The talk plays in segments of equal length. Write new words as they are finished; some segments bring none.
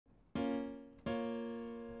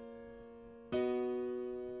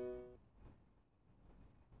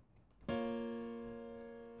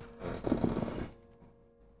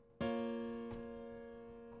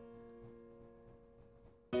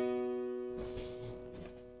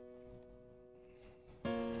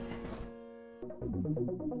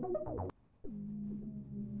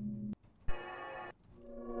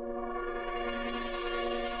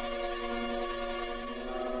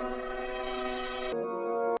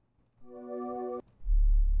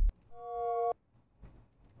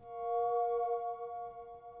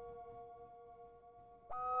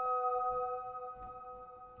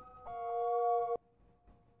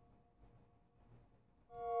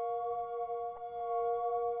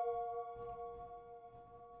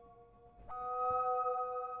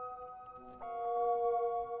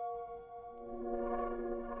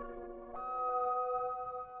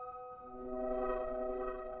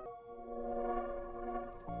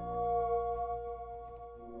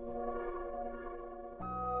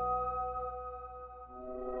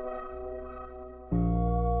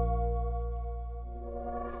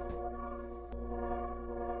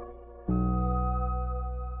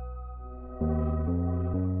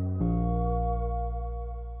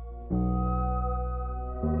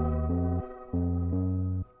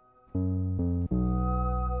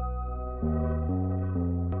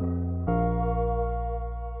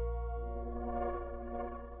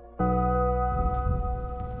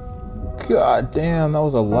God damn, that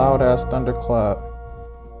was a loud ass thunderclap.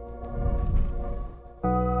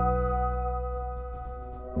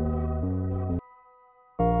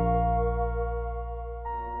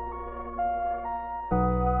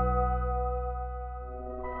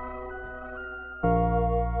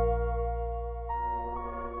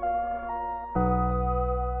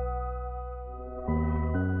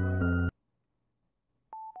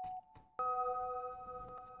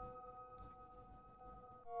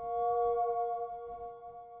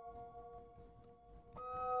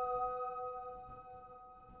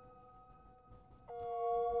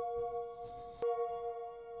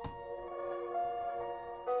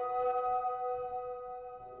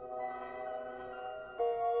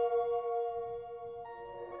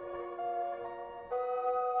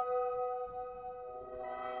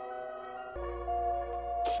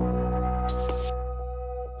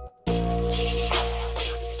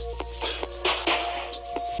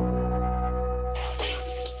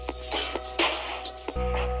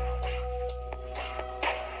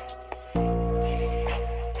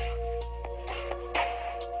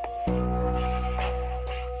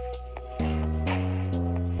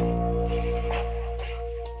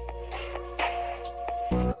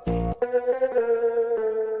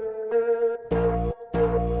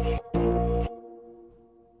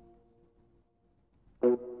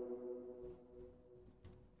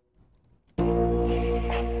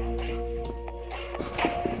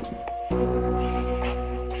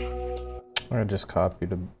 I just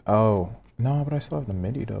copied the. Oh no, but I still have the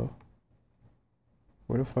MIDI though.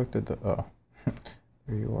 Where the fuck did the? Oh,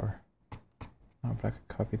 there you are. No, but I could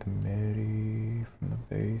copy the MIDI from the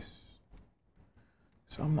bass.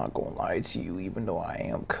 So I'm not gonna lie to you, even though I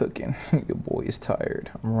am cooking. Your boy is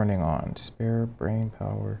tired. I'm running on spare brain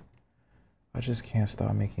power. I just can't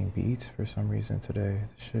stop making beats for some reason today.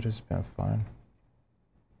 This shit has been fun.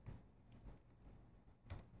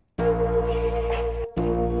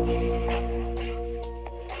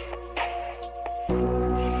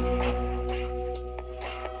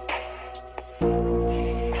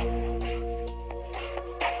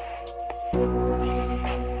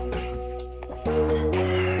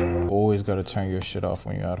 Always gotta turn your shit off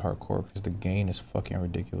when you're at hardcore because the gain is fucking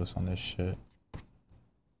ridiculous on this shit. It's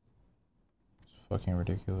fucking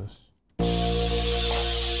ridiculous.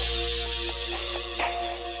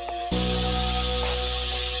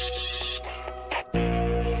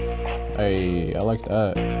 Hey, I like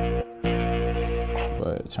that.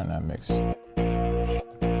 But turn that mix.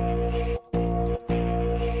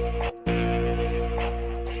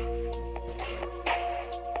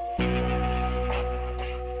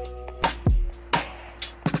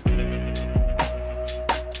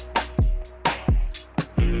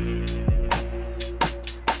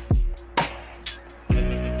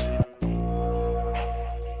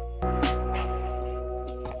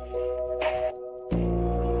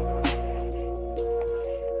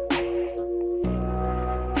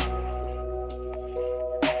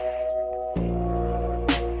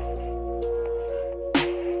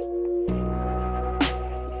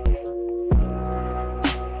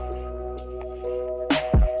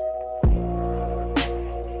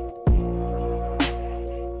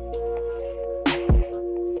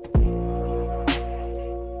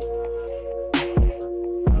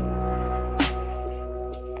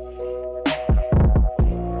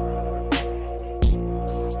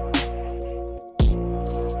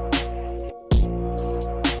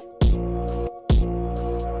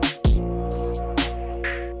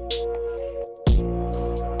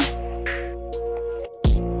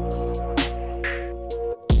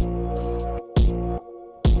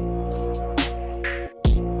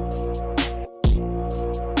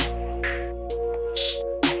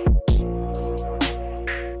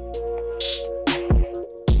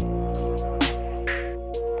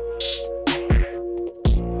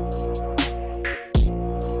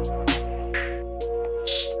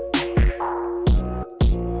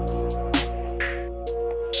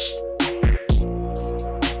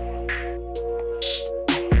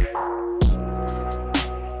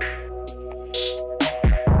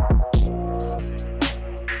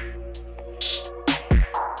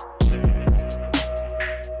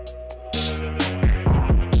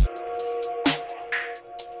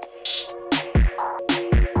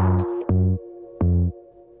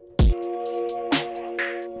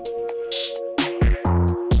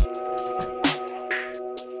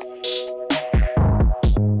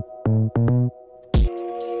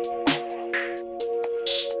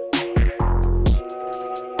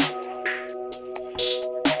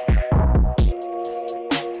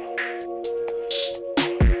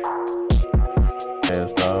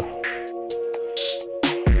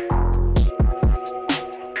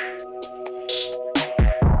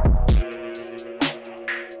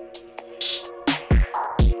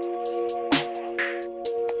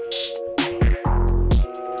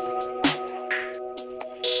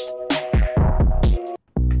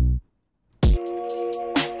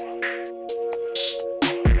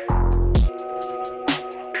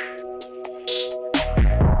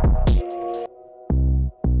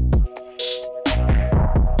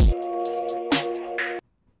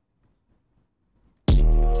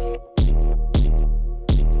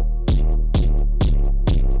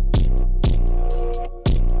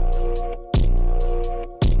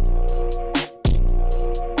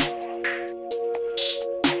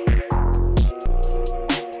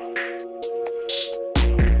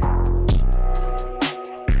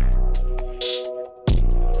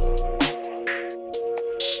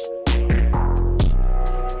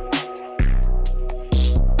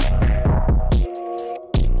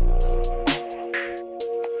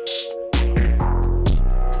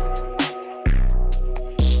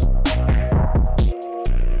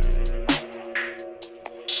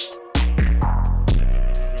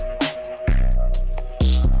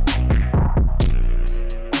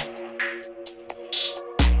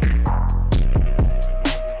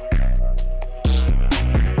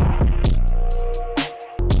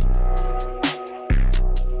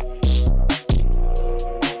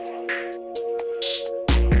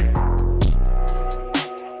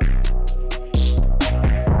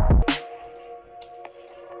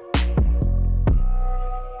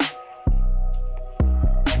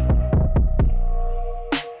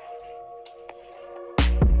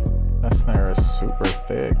 super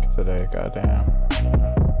thick today, goddamn.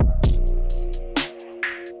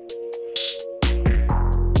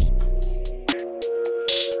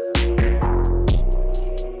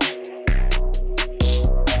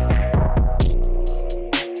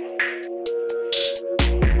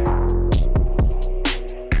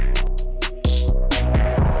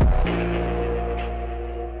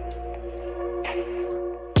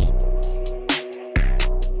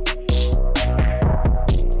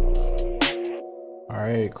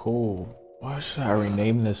 Alright, cool. Why should I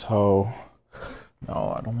rename this hoe?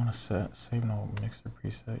 No, I don't want to save no mixer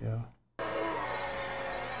preset, yo.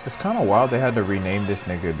 It's kind of wild they had to rename this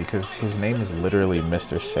nigga because his name is literally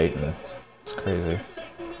Mr. Satan. It's crazy.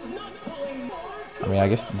 I mean, I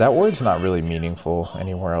guess that word's not really meaningful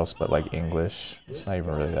anywhere else but like English. It's not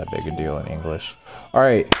even really that big a deal in English.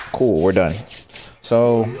 Alright, cool, we're done.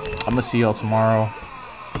 So, I'm gonna see y'all tomorrow.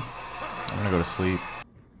 I'm gonna go to sleep.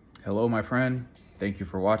 Hello, my friend. Thank you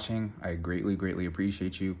for watching. I greatly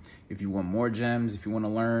appreciate you. If you want more gems, if you want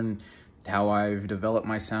to learn how I've developed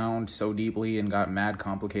my sound so deeply and got mad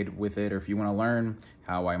complicated with it, or if you want to learn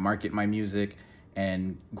how I market my music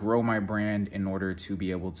and grow my brand in order to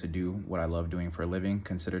be able to do what I love doing for a living,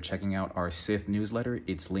 consider checking out our Sith newsletter.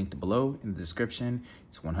 It's linked below in the description.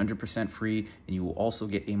 It's 100% free, and you will also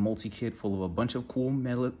get a multi-kit full of a bunch of cool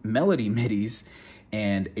melody midis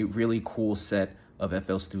and a really cool set of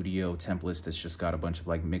FL Studio templates that's just got a bunch of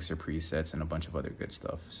like mixer presets and a bunch of other good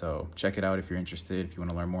stuff. So check it out if you're interested, if you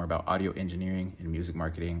want to learn more about audio engineering and music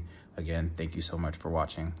marketing. Again, thank you so much for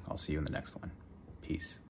watching. I'll see you in the next one. Peace.